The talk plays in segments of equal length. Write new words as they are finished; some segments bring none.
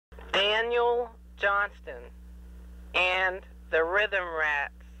Daniel Johnston and the Rythmn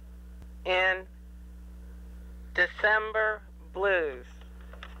Rats in December Blues.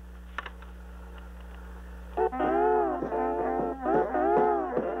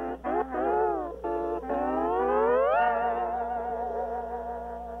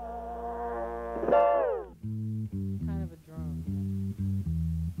 Kind of a drone.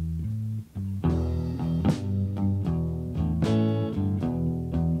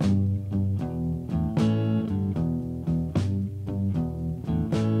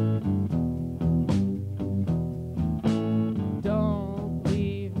 Don't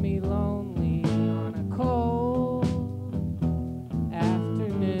leave me lonely on a cold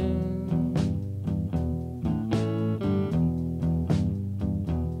afternoon.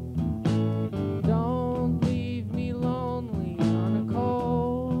 Don't leave me lonely on a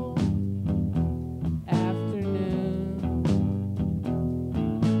cold afternoon.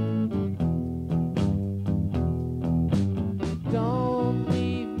 Don't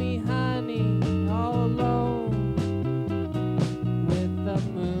leave me, honey, all alone with the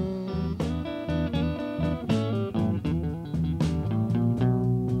moon.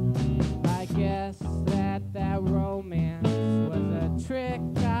 I guess that romance was a trick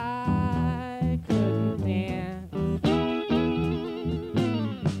I couldn't dance.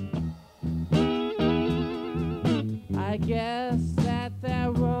 I guess that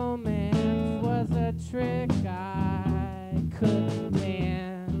romance was a trick I couldn't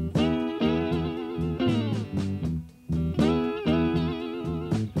dance.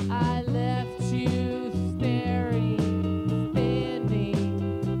 I left you standing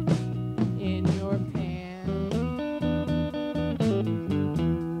in your pants.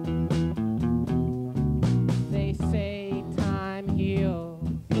 They say time heals,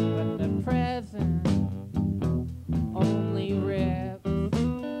 but the present only rips.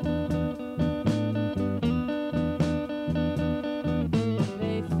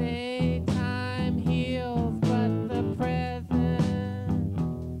 They say time heals, but the present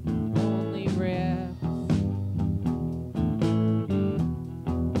only rips.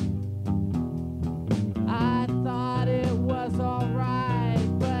 I thought it was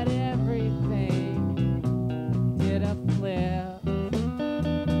alright, but everything did a flip.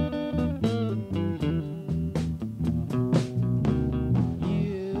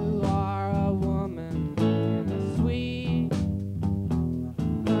 You are a woman and a sweet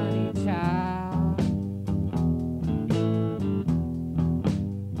honey child.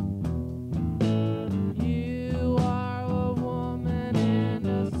 You are a woman and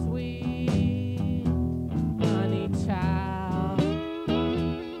a sweet honey child.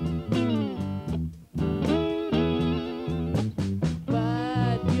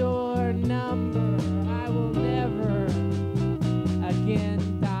 But your number I will never again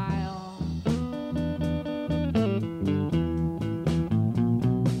dial.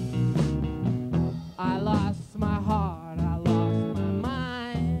 I lost my heart, I lost my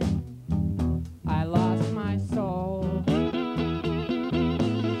mind, I lost my soul.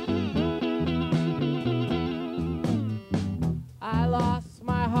 I lost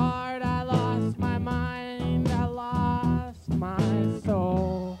my heart, I lost my mind, I lost my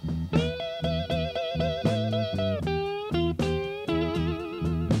soul.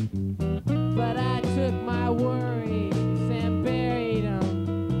 But I took my worries and buried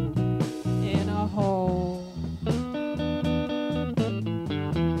them in a hole.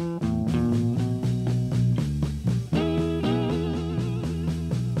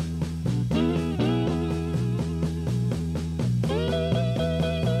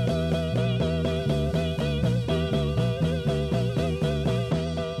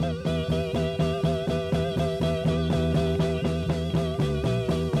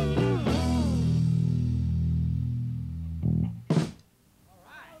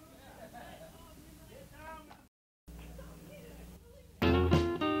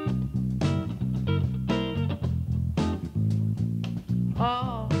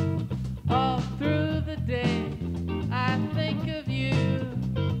 All through the day, I think of you.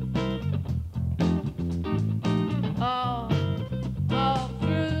 All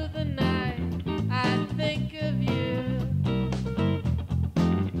through the night, I think of you.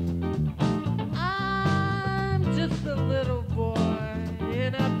 I'm just a little boy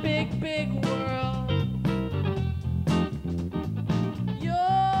in a big, big world.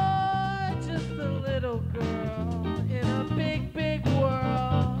 You're just a little girl in a big, big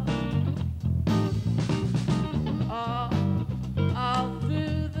world.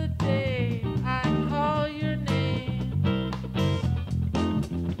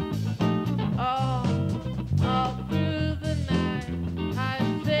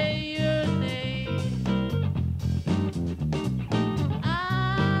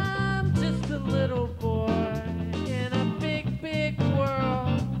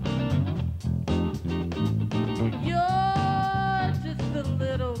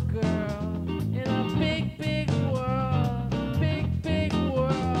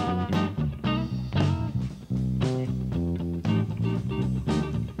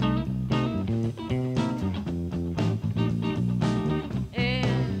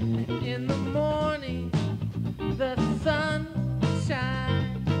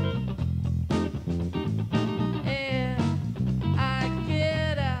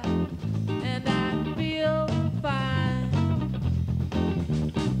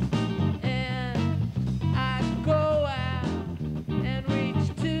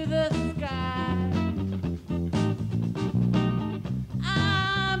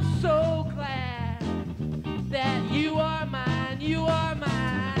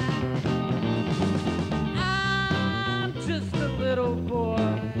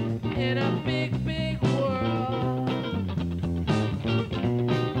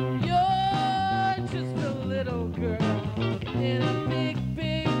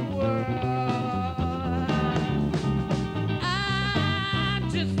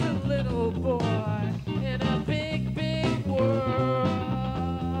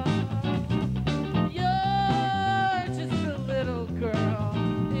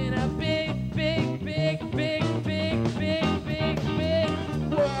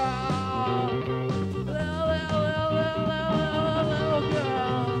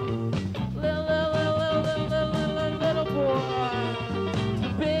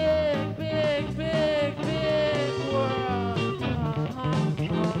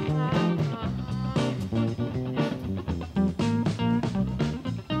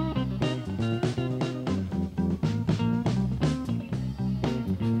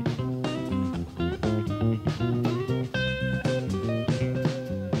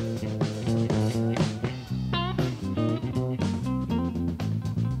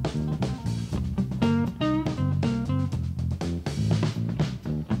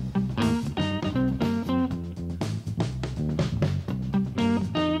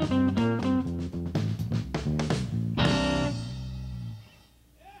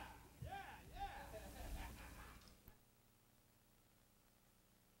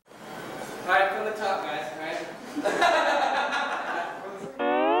 from the top, guys, alright?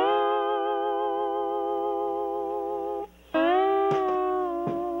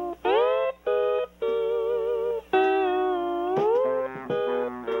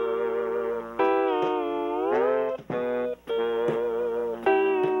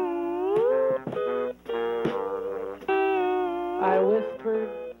 I whispered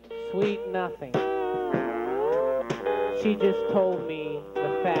sweet nothing. She just told me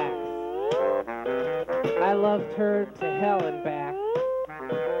the facts. I loved her to hell and back.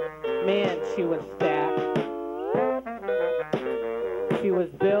 Man, she was stacked. She was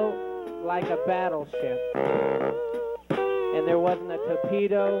built like a battleship. And there wasn't a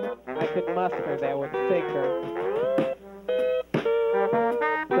torpedo I could muster that would sink her.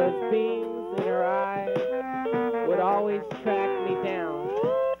 Those beams in her eyes would always track me down.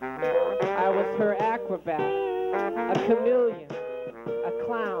 I was her acrobat, a chameleon, a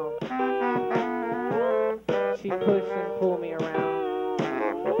clown. She pushed and pulled me around.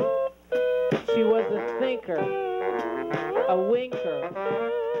 She was a thinker, a winker,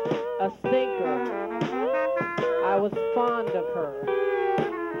 a stinker. I was fond of her,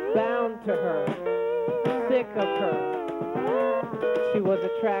 bound to her, sick of her. She was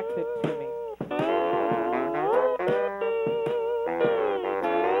attracted to me.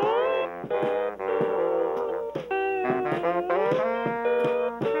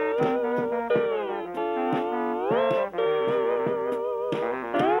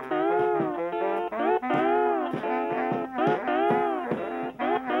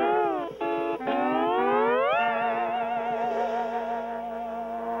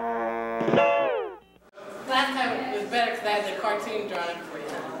 Last time it was better because I had the cartoon drawn up for you.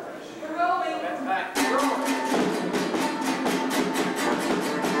 We're rolling. That's back. We're rolling.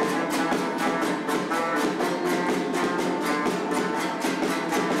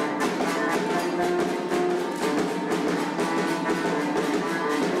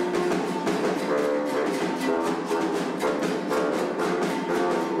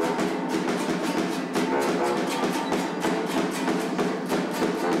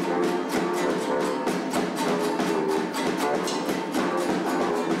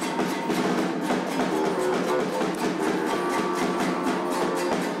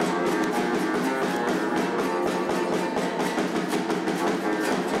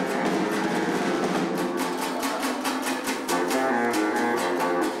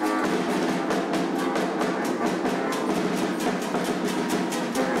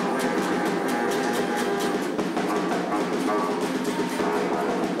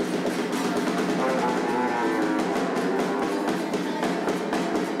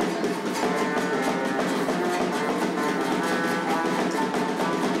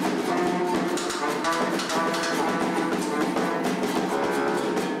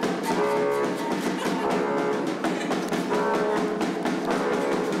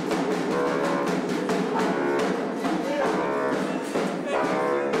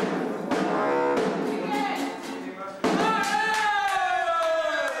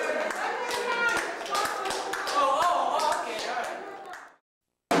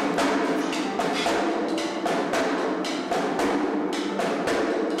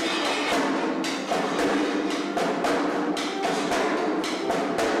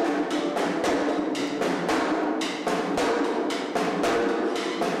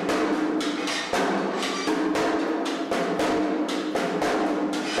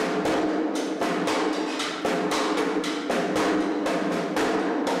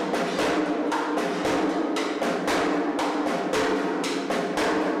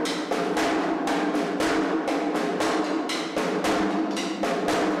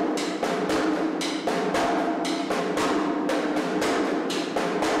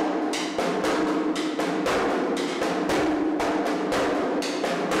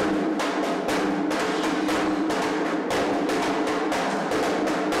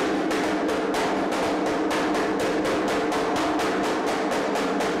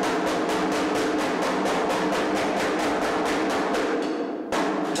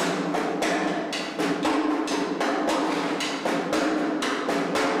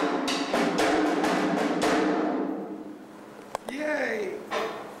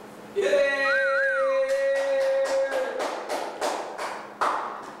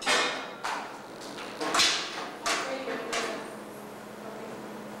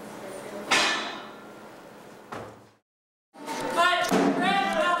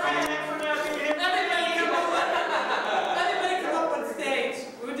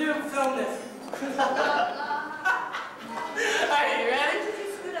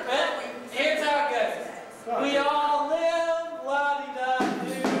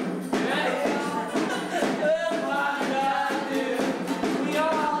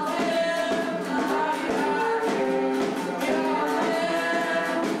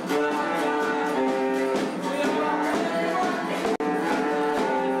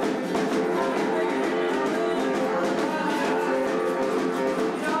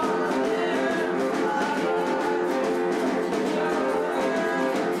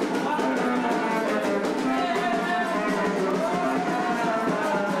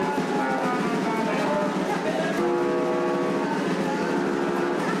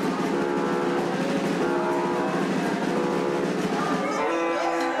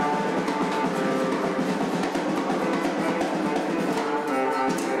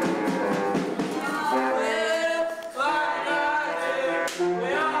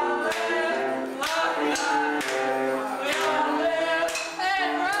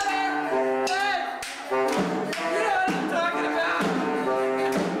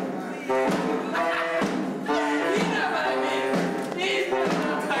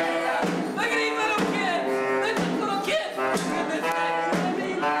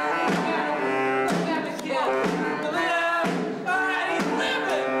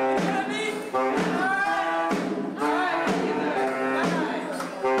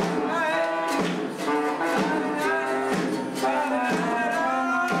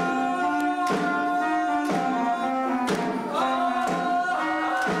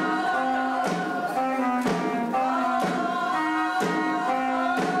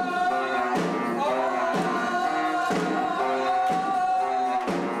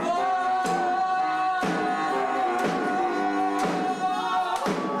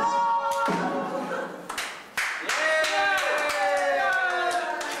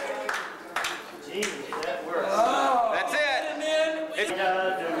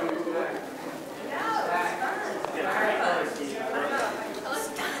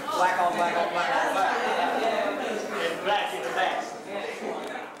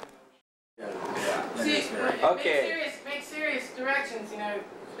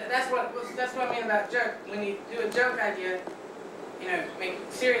 that's what I mean about joke. When you do a joke idea, you know, make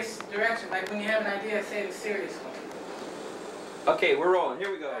serious direction. Like when you have an idea, say it a serious one. Okay, we're rolling.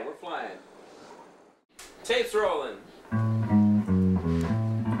 Here we go. We're flying. Tape's rolling.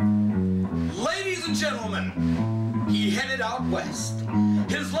 Ladies and gentlemen, he headed out west.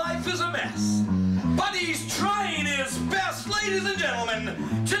 His life is a mess, but he's trying his best. Ladies and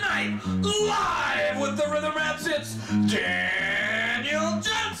gentlemen, tonight, live with the Rythmn Rats, it's Daniel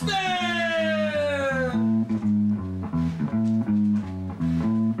Johnston!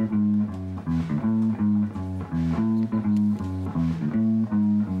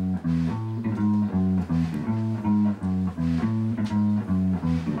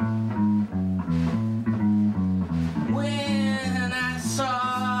 When I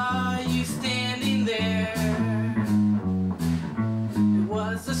saw you standing there, it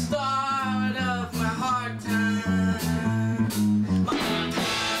was the start of my hard time. My hard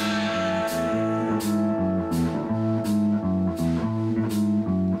time.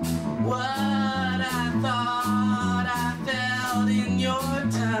 What I thought I felt in your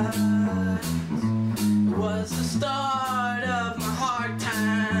touch was the start of my hard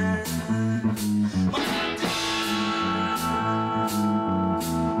time. My hard time.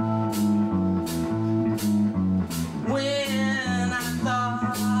 When I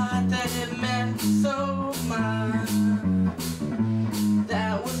thought that it meant so much,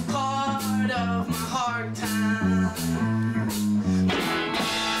 that was part of my hard time.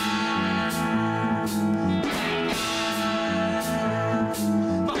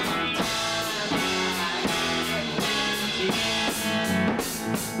 My hard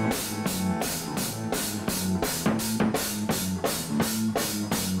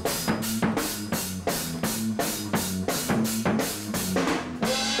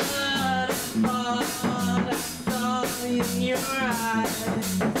in your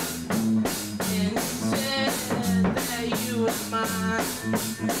eyes, and you said that you were mine.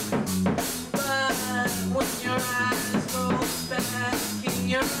 But when your eyes go back in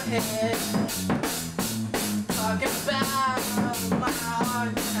your head, talking about my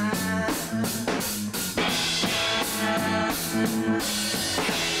hard time.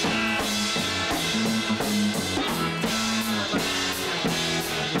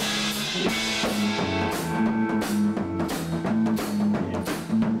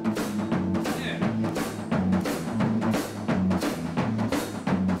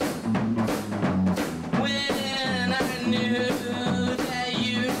 When I knew that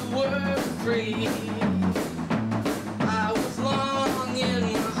you were free, I was long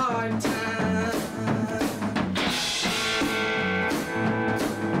in my hard time.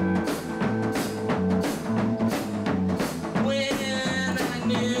 When I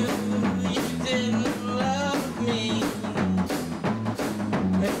knew you didn't love me,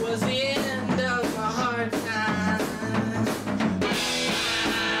 it was the end of my hard time.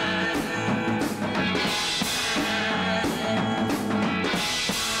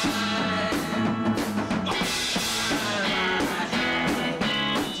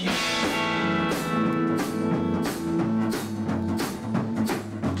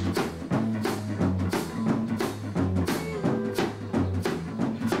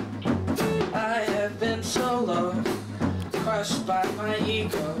 I have been solo, crushed by my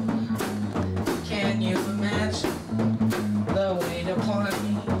ego. Can you imagine the weight upon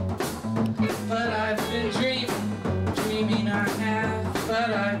me? But I've been dreaming I have.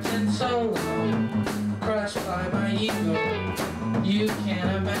 But I've been solo, crushed by my ego. You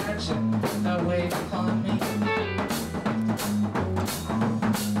can't imagine the weight upon me.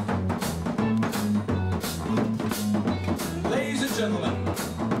 Ladies and gentlemen,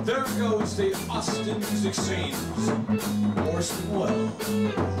 there goes the Austin Music Scene's Orson Welles.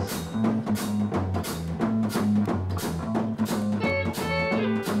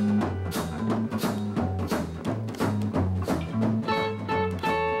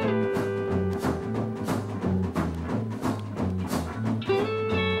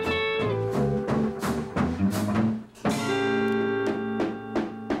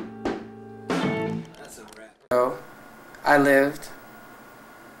 I lived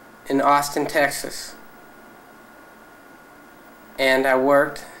in Austin, Texas, and I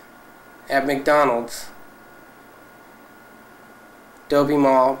worked at McDonald's, Dobie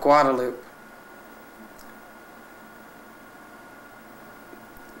Mall, Guadalupe,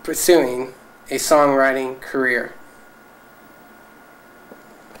 pursuing a songwriting career.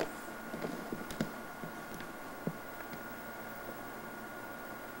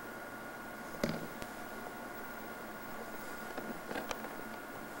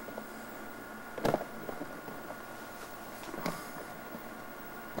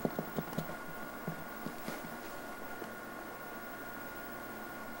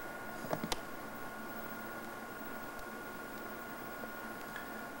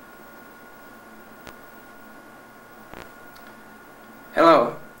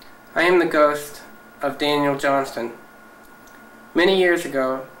 am the ghost of Daniel Johnston. Many years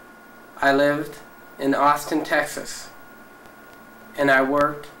ago, I lived in Austin, Texas, and I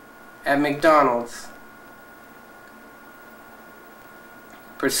worked at McDonald's,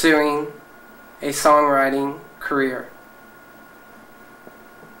 pursuing a songwriting career.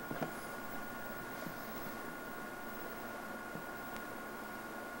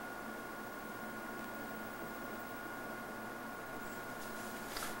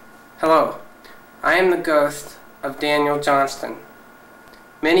 Hello, I am the ghost of Daniel Johnston.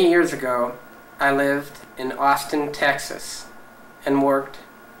 Many years ago, I lived in Austin, Texas, and worked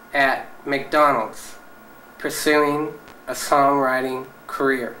at McDonald's, pursuing a songwriting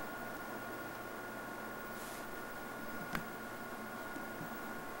career.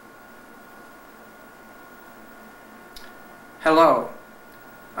 Hello,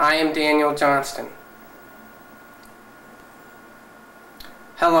 I am Daniel Johnston.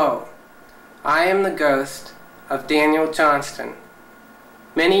 Hello, I am the ghost of Daniel Johnston.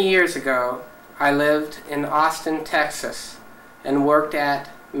 Many years ago, I lived in Austin, Texas, and worked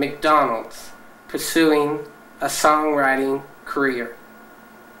at McDonald's, pursuing a songwriting career.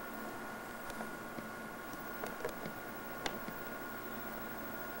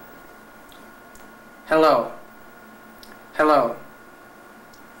 Hello. Hello.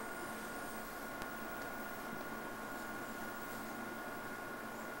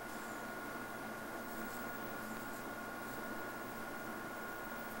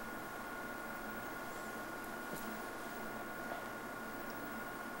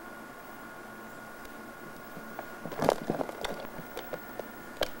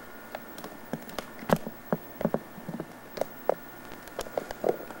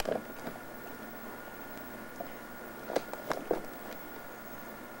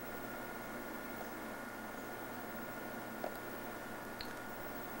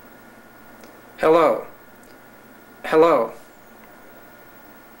 Hello. Hello.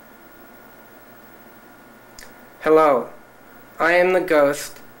 Hello. I am the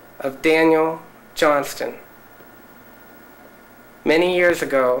ghost of Daniel Johnston. Many years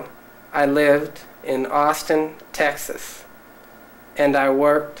ago, I lived in Austin, Texas, and I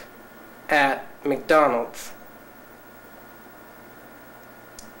worked at McDonald's.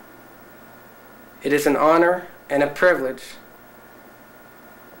 It is an honor and a privilege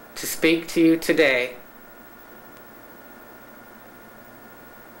to speak to you today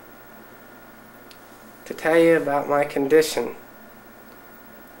to tell you about my condition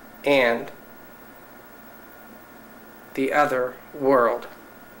and the other world.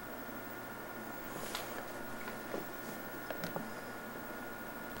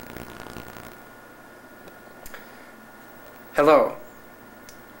 Hello,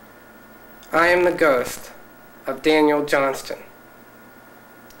 I am the ghost of Daniel Johnston.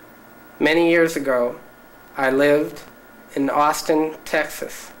 Many years ago, I lived in Austin,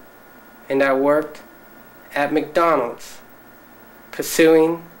 Texas, and I worked at McDonald's,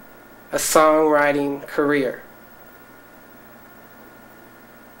 pursuing a songwriting career.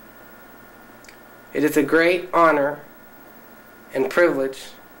 It is a great honor and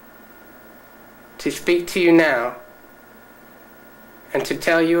privilege to speak to you now and to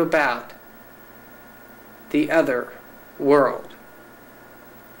tell you about the other world.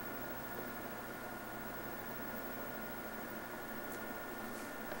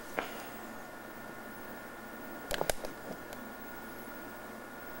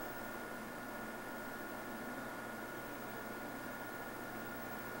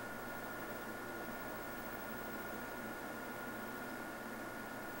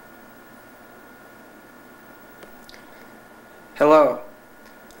 Hello,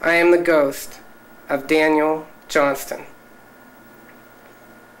 I am the ghost of Daniel Johnston.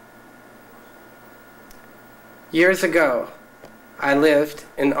 Years ago, I lived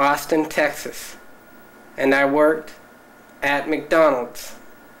in Austin, Texas, and I worked at McDonald's,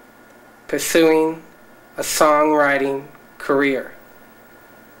 pursuing a songwriting career.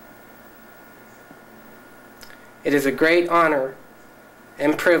 It is a great honor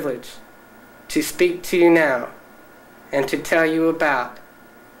and privilege to speak to you now and to tell you about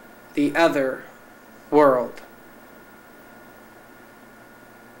the other world.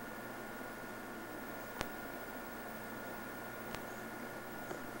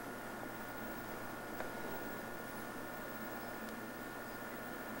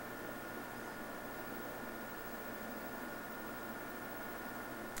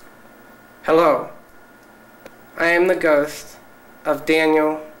 Hello, I am the ghost of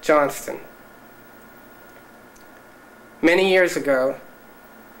Daniel Johnston. Many years ago,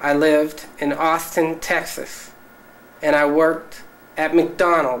 I lived in Austin, Texas, and I worked at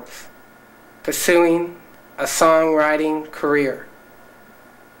McDonald's, pursuing a songwriting career.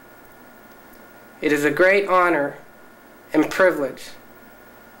 It is a great honor and privilege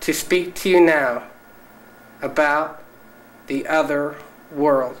to speak to you now about the other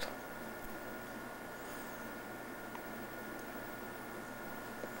world.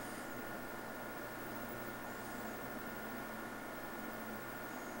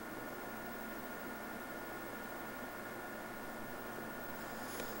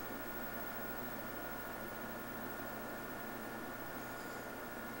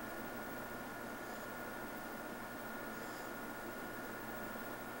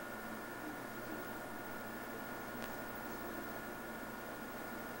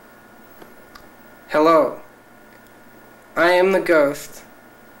 Hello, I am the ghost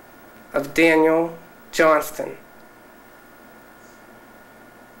of Daniel Johnston.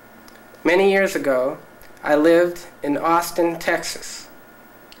 Many years ago, I lived in Austin, Texas,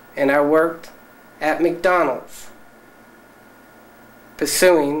 and I worked at McDonald's,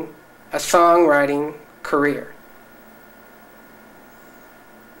 pursuing a songwriting career.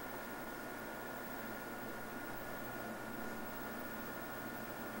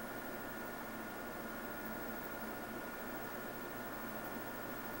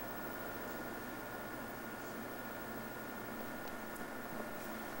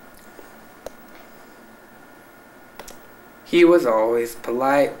 He was always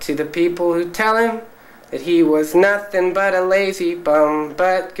polite to the people who tell him that he was nothing but a lazy bum,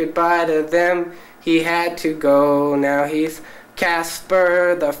 but goodbye to them, he had to go. Now he's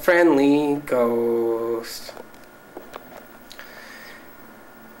Casper the friendly ghost.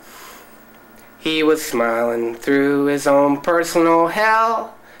 He was smiling through his own personal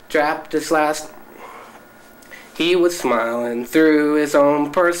hell, dropped his last... He was smiling through his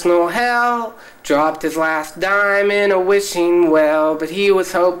own personal hell, dropped his last dime in a wishing well, but he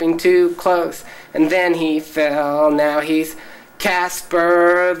was hoping too close, and then he fell. Now he's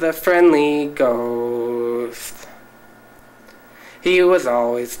Casper the friendly ghost. He was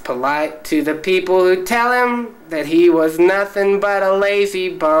always polite to the people who tell him that he was nothing but a lazy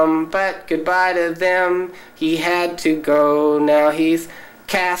bum, but goodbye to them, he had to go. Now he's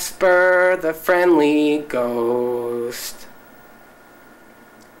Casper the friendly ghost.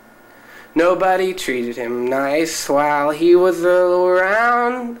 Nobody treated him nice while he was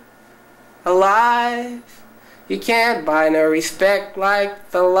around, alive. You can't buy no respect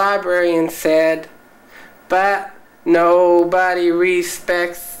like the librarian said, but nobody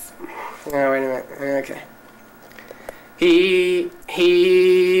respects... Oh, wait a minute. Okay.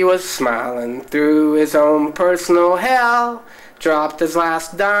 He was smiling through his own personal hell, dropped his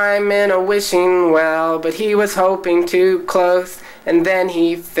last dime in a wishing well, but he was hoping too close, and then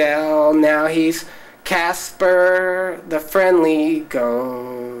he fell. Now he's Casper the friendly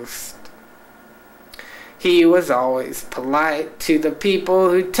ghost. He was always polite to the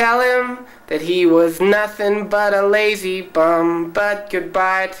people who tell him that he was nothing but a lazy bum, but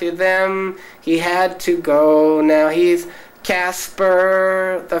goodbye to them, he had to go. Now he's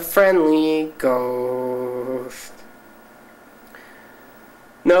Casper the friendly ghost.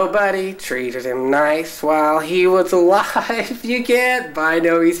 Nobody treated him nice while he was alive. You can't buy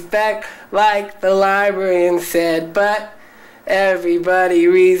no respect like the librarian said, but everybody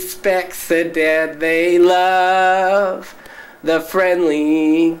respects the dead. They love the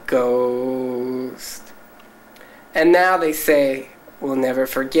friendly ghost. And now they say we'll never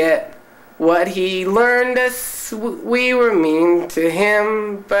forget what he learned us. We were mean to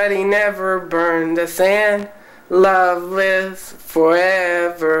him, but he never burned us, and love lives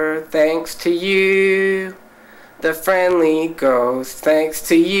forever thanks to you, the friendly ghost. Thanks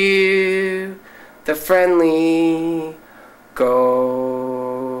to you, the friendly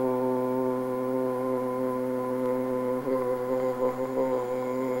ghost.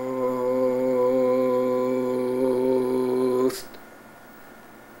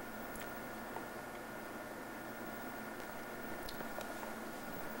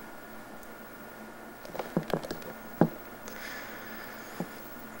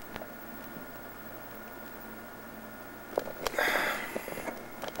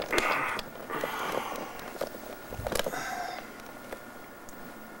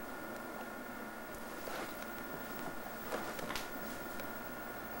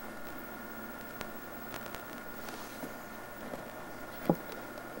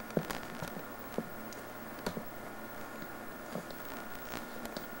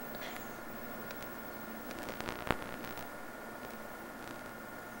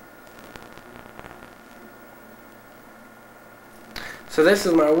 So this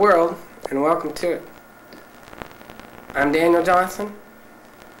is my world, and welcome to it. I'm Daniel Johnston,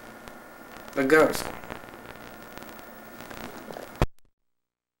 the ghost.